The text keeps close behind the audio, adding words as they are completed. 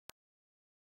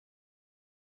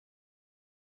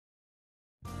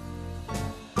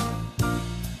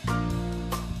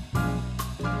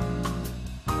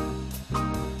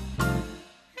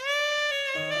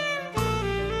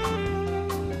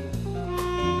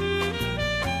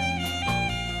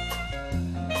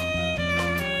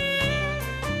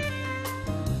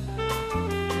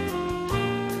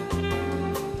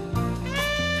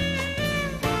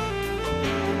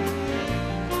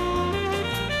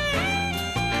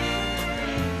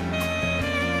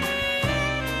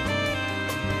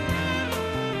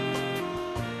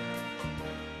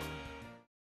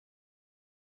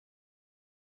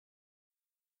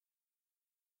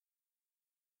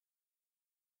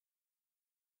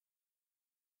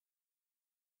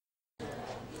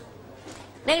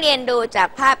นักเรียนดูจาก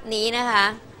ภาพนี้นะคะ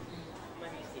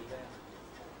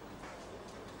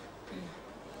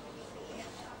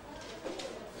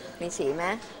มีสีไหม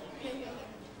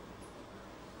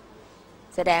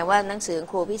แสดงว่าหนังสือ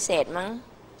ครูพิเศษมั้ง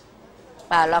เ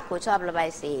ปล่าเราครูชอบระบาย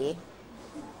สี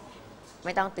ไ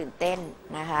ม่ต้องตื่นเต้น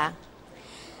นะคะ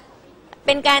เ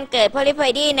ป็นการเกิดโพลิพลอ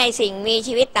ยดีในสิ่งมี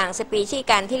ชีวิตต่างสปีชีส์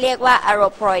กันที่เรียกว่าอะโร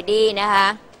พลอยดีนะคะ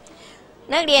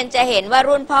นักเรียนจะเห็นว่า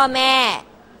รุ่นพ่อแม่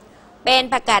เป็น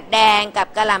ผักกาดแดงกับ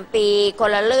กะหล่ำปีคน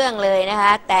ละเรื่องเลยนะค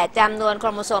ะแต่จำนวนโคร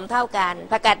โมโซมเท่ากัน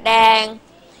ผักกาดแดง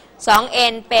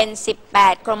 2n เป็น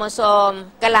18โครโมโซม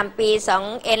กะหล่ำปี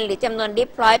 2n หรือจำนวนดิป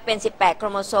ลอยด์เป็น18โคร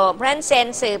โมโซมเพราะฉะนั้นเซน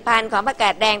สืบพันธุ์ของผักกา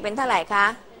ดแดงเป็นเท่าไหร่คะ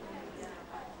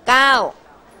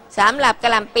9สำหรับกะ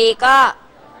หล่ำปีก็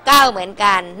9เหมือน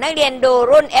กันนักเรียนดู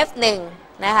รุ่น F1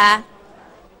 นะคะ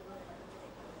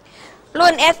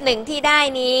รุ่น F1 ที่ได้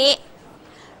นี้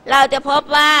เราจะพบ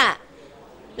ว่า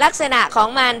ลักษณะของ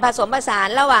มันผสมผสาน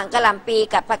ระหว่างกะหล่ำปี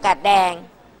กับผักกาดแดง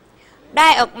ได้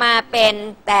ออกมาเป็น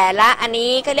แต่ละอัน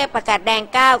นี้ก็เรียกผักกาดแดง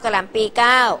9กะหล่ำปี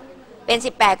9เป็น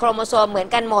18โครโมโซมเหมือน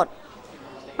กันหมด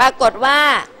ปรากฏว่า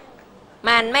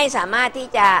มันไม่สามารถที่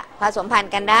จะผสมพัน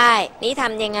ธุ์กันได้นี่ท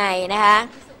ำยังไงนะคะ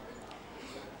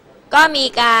ก็มี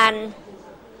การ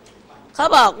เขา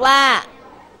บอกว่า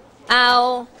เอา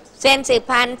เซนสืบ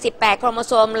พันธุ์18โครโม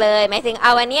โซมเลยหมายถึงเอ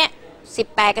าอันเนี้ย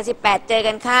18กับ18เจอ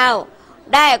กันเข้า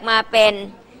ได้ออกมาเป็น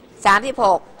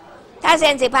36ถ้าเซ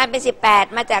นสืบพันธุ์เป็น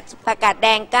18มาจากผักกาดแด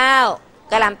ง9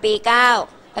กะหล่ำปี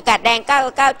9ผักกาดแดง9กั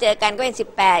บ9เจอกันก็เป็น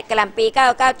18กะหล่ำปี9กั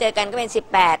บ9เจอกันก็เป็น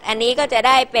18อันนี้ก็จะไ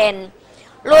ด้เป็น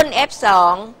รุ่น F2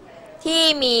 ที่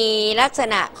มีลักษ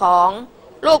ณะของ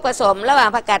ลูกผสมระหว่าง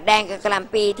ผักกาดแดงกับกะหล่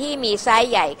ำปีที่มีไซส์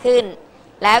ใหญ่ขึ้น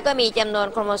แล้วก็มีจำนวน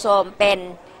โครโมโซมเป็น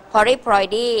โพลิพลอย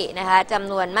ดีนะคะจ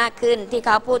ำนวนมากขึ้นที่เข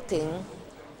าพูดถึง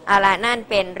เอาละนั่น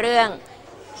เป็นเรื่อง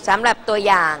สำหรับตัว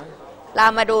อย่างเรา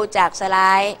มาดูจากสไล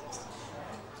ด์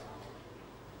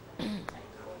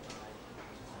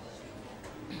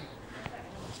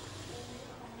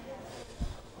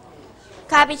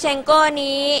คาปิเชนโก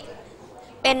นี้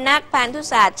เป็นนักพันธุ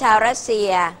ศาสตร์ชาวรัสเซี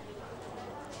ย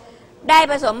ได้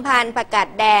ผสมพันธุ์ผักกาด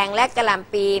แดงและกะหล่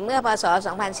ำปีเมื่อพศ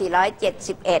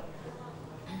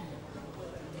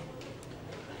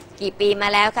 2471 กี่ปีมา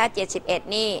แล้วคะ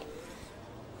71นี่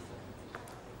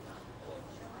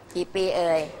กี่ปีเ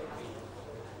อ่ย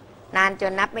นานจ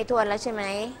นนับไม่ถ้วนแล้วใช่ไหม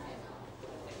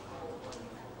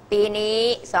ปีนี้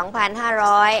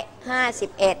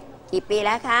2551กี่ปีแ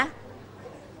ล้วคะ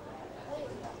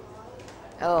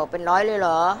โอ้เป็นร้อยเลยเหร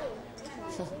อ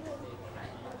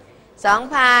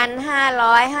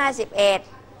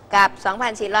2551กับ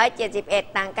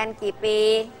2471ต่างกันกี่ปี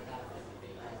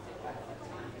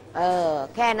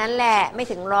แค่นั้นแหละไม่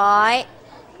ถึง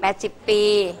180ปี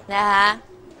นะคะ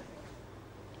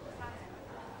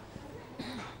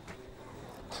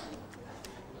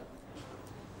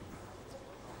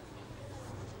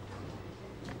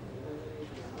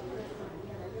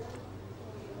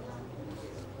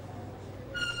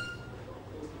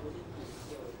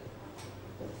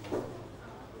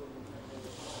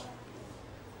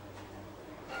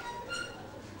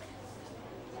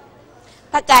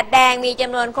ผักกาดแดงมีจ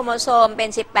ำนวนโครโมโซมเป็น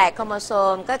18โครโมโซ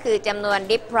มก็คือจำนวน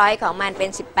ดิปลอยด์ของมันเป็น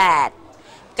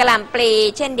18กะหล่ำปลี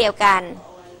เช่นเดียวกัน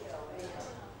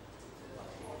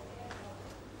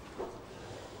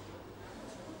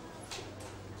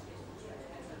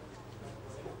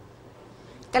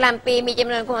กะหล่ำปลีมีจ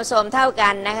ำนวนโครโมโซมเท่ากั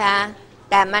นนะคะ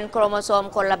แต่มันโครโมโซม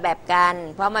คนละแบบกัน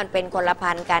เพราะมันเป็นคนละ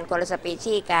พันธุ์กันคนละสปี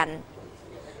ชีส์กัน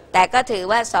แต่ก็ถือ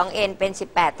ว่า 2n เป็น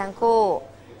18ทั้งคู่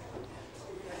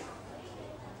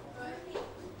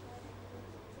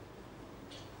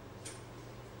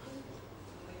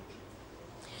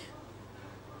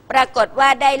ปรากฏว่า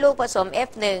ได้ลูกผสม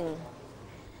F1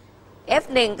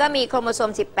 ก็มีโครโมโซ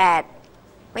ม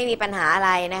18ไม่มีปัญหาอะไ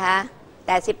รนะคะแ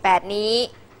ต่18นี้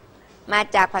มา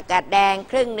จากผักกาดแดง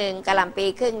ครึ่งหนึ่งกะหล่ำปี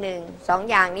ครึ่งหนึ่ง2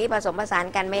อย่างนี้ผสมผสาน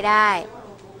กันไม่ได้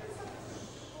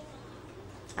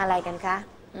อะไรกันคะ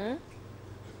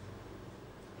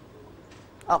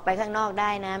ออกไปข้างนอกได้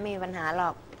นะไม่มีปัญหาหร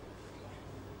อก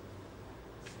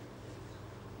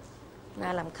น่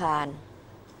ารำคาญ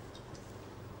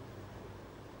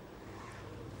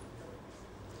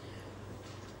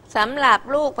สำหรับ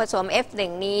ลูกผสม F1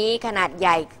 นี้ขนาดให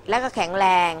ญ่และก็แข็งแร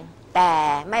งแต่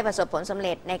ไม่ประสบผลสำเ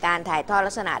ร็จในการถ่ายทอด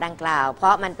ลักษณะดังกล่าวเพรา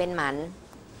ะมันเป็นหมัน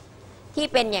ที่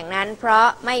เป็นอย่างนั้นเพราะ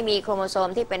ไม่มีโครโมโซม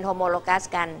ที่เป็นโฮโมโลกัส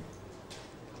กัน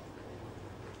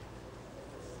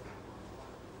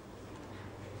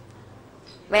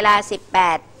เวลา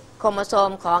18โครโมโซม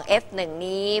ของ F1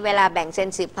 นี้เวลาแบ่งเซน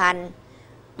สืบพันธุ์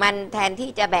มันแทนที่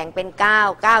จะแบ่งเป็น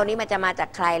9นี้มันจะมาจาก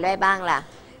ใครได้บ้างล่ะ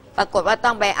ปรากฏว่าต้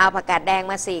องไปเอาผักกาดแดง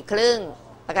มา4 ครึ่ง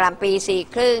ผักกะหล่ำปี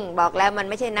4 ครึ่งบอกแล้วมัน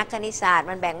ไม่ใช่นักคณิตศาสตร์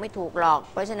มันแบ่งไม่ถูกหรอก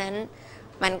เพราะฉะนั้น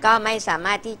มันก็ไม่สาม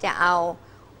ารถที่จะเอา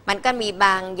มันก็มีบ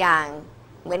างอย่าง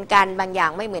เหมือนกันบางอย่า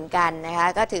งไม่เหมือนกันนะคะ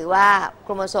ก็ถือว่าโค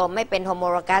รโมโซมไม่เป็นโฮโม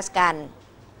โลกัสกัน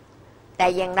แต่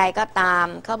อย่างไรก็ตาม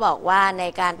เขาบอกว่าใน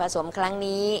การผสมครั้ง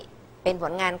นี้เป็นผ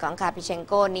ลงานของคาปิเชน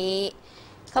โกนี้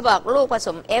เขาบอกลูกผส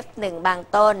ม F1 บาง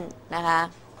ต้นนะคะ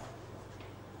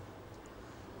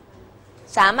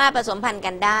สามารถผสมพันธุ์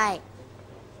กันได้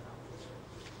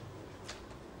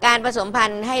การผสมพั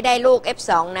นธุ์ให้ได้ลูก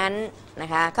F2 นั้นนะ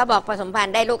คะเขาบอกผสมพัน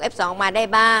ธุ์ได้ลูก F2 มาได้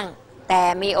บ้างแต่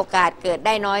มีโอกาสเกิดไ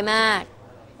ด้น้อยมาก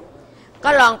ก็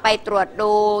ลองไปตรวจ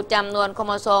ดูจำนวนโครโ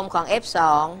มโซมของ F2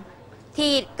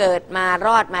 ที่เกิดมาร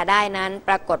อดมาได้นั้นป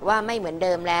รากฏว่าไม่เหมือนเ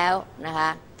ดิมแล้วนะคะ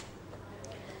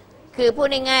คือพูด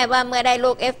ง่ายๆว่าเมื่อได้ลู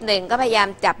ก F1 ก็พยายาม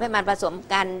จับให้มันผสม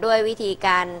กันด้วยวิธีก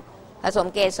ารผสม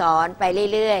เกสรไป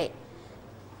เรื่อย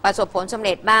ๆประสบผลสำเ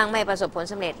ร็จบ้างไม่ประสบผล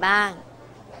สำเร็จบ้าง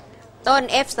ต้น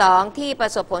F2 ที่ปร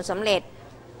ะสบผลสำเร็จ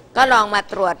ก็ลองมา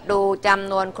ตรวจดูจ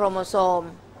ำนวนโครโมโซม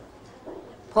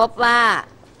พบว่า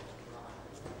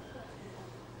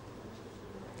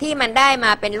ที่มันได้ม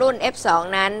าเป็นรุ่น F2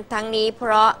 นั้นทั้งนี้เพ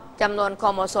ราะจำนวนโคร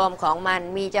โมโซมของมัน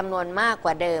มีจำนวนมากก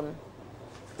ว่าเดิม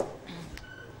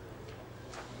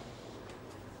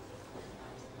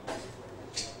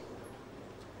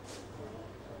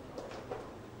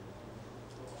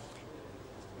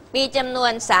มีจำนว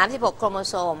น36โครโม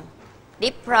โซมดิ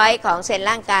ปลอยด์ของเซลล์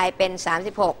ร่างกายเป็น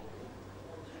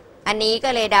36อันนี้ก็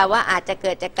เลยเดาว่าอาจจะเ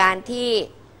กิดจากการที่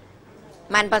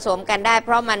มันผสมกันได้เพ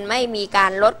ราะมันไม่มีกา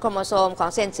รลดโครโมโซมของ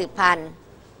เซลล์สืบพันธุ์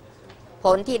ผ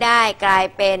ลที่ได้กลาย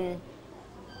เป็น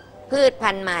พืช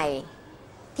พันธุ์ใหม่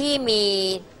ที่มี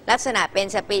ลักษณะเป็น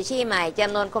สปีชีส์ใหม่จ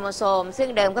ำนวนโครโมโซมซึ่ง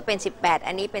เดิมก็เป็น18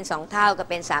อันนี้เป็น2 เท่าก็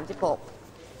เป็น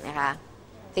36นะคะ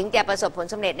ถึงจะประสบผล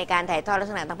สำเร็จในการถ่ายทอดลัก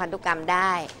ษณะทางพันธุกรรมไ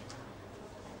ด้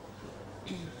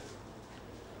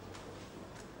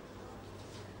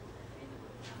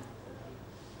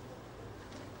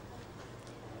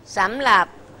สำหรับ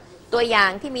ตัวอย่า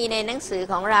งที่มีในหนังสือ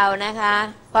ของเรานะคะ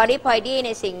พอลิพอยดีใน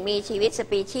สิ่งมีชีวิตส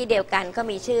ปีชีส์เดียวกันก็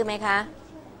มีชื่อไหมคะ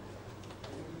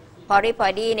พอลิพอ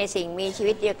ยดีในสิ่งมีชี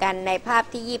วิตเดียวกันในภาพ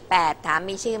ที่28ถาม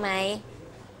มีชื่อไหม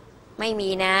ไม่มี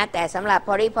นะแต่สำหรับพ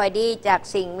อลิพอยดีจาก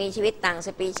สิ่งมีชีวิตต่างส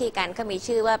ปีชีส์กันก็มี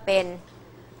ชื่อว่าเป็น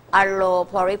อะโล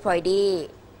พอลิพอยดี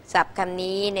ศัพท์คำ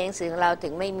นี้ในหนังสือของเราถึ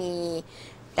งไม่มี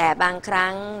แต่บางครั้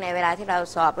งในเวลาที่เรา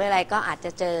สอบหรืออะไรก็อาจจ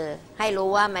ะเจอให้รู้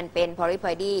ว่ามันเป็นพอลิพ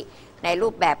อยดีในรู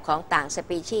ปแบบของต่างส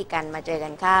ปีชีส์กันมาเจอกั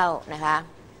นเข้านะคะ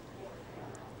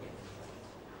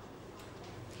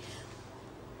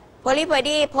พอลิพอย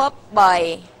ดีพบบ่อย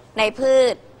ในพื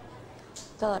ช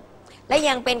โทษและ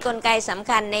ยังเป็นกลไกสำ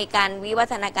คัญในการวิวั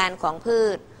ฒนาการของพื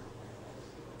ช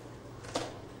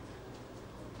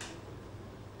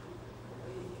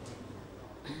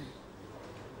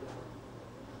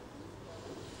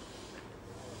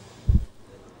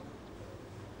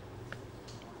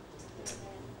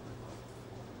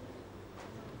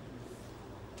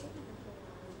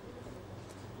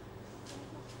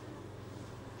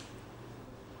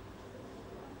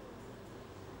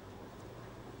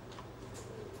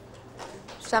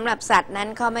สำหรับสัตว์นั้น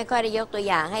เขาไม่ค่อยได้ยกตัว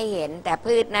อย่างให้เห็นแต่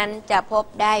พืชนั้นจะพบ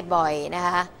ได้บ่อยนะค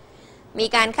ะมี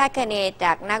การคาดคะเนจ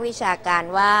ากนักวิชาการ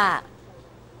ว่า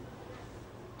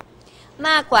ม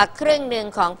ากกว่าครึ่งหนึ่ง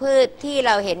ของพืชที่เ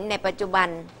ราเห็นในปัจจุบัน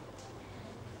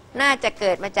น่าจะเ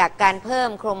กิดมาจากการเพิ่ม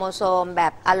โครโมโซมแบ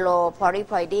บอะโลพอลิ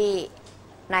พอยดี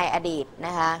ในอดีตน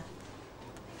ะคะ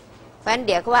เพราะฉะนั้นเ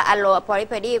ดี๋ยวว่าอะโลพอลิ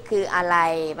พอยดีคืออะไร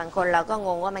บางคนเราก็ง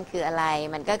งว่ามันคืออะไร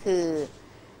มันก็คือ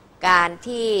การ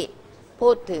ที่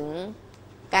พูดถึง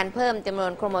การเพิ่มจำนว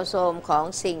นโครโมโซมของ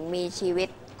สิ่งมีชีวิต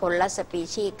คนละสปี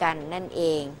ชีส์กันนั่นเอ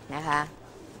งนะคะ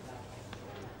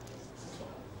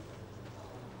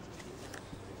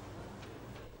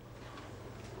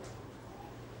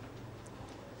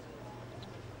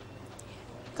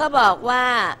ก็บอกว่า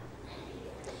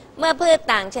เมื่อพืช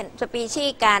ต่างสปีชี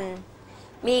ส์กัน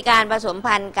มีการผสม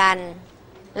พันธุ์กัน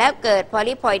แล้วเกิดพอ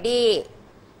ลิพอยดี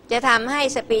จะทำให้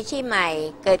สปีชีส์ใหม่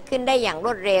เกิดขึ้นได้อย่างร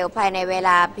วดเร็วภายในเวล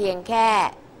าเพียงแค่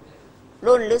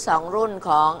รุ่นหรือ2รุ่นข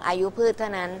องอายุพืชเท่า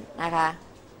นั้นนะคะ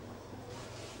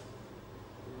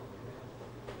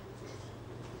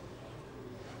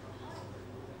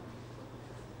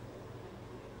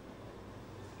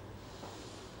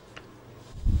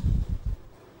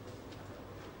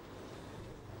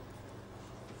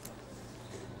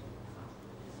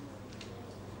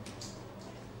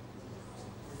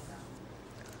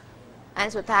อั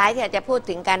นสุดท้ายที่จะพูด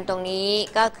ถึงกันตรงนี้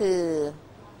ก็คือ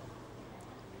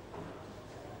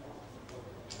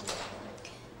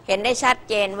เห็นได้ชัด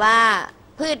เจนว่า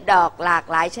พ พืชดอกหลาก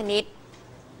หลายชนิด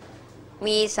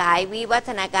มีสายวิวัฒ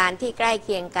นาการที่ใกล้เ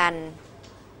คียงกัน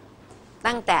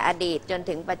ตั้งแต่อดีตจน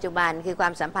ถึงปัจจุบันคือควา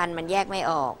มสัมพันธ์มันแยกไม่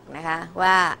ออกนะคะ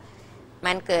ว่า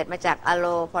มันเกิดมาจากอะโล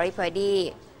โพลิพลอยดี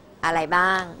อะไรบ้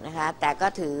างนะคะแต่ก็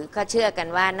เชื่อกัน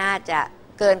ว่าน่าจะ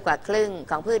เกินกว่าครึ่ง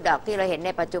ของพืชดอกที่เราเห็นใน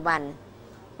ปัจจุบัน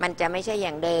มันจะไม่ใช่อ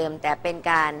ย่างเดิมแต่เป็น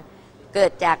การเกิ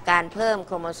ดจากการเพิ่มโ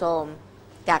ครโมโซม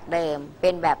จากเดิมเป็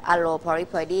นแบบอะโลโพลิ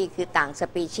พลอยดีคือต่างส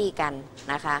ปีชีส์กัน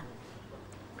นะคะ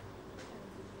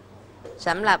ส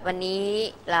ำหรับวันนี้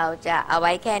เราจะเอาไ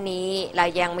ว้แค่นี้เรา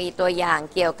ยังมีตัวอย่าง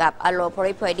เกี่ยวกับอะโลโพ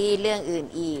ลิพลอยดีเรื่องอื่น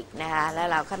อีกนะคะแล้ว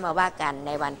เราค่อยมาว่ากันใ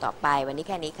นวันต่อไปวันนี้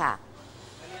แค่นี้ค่ะ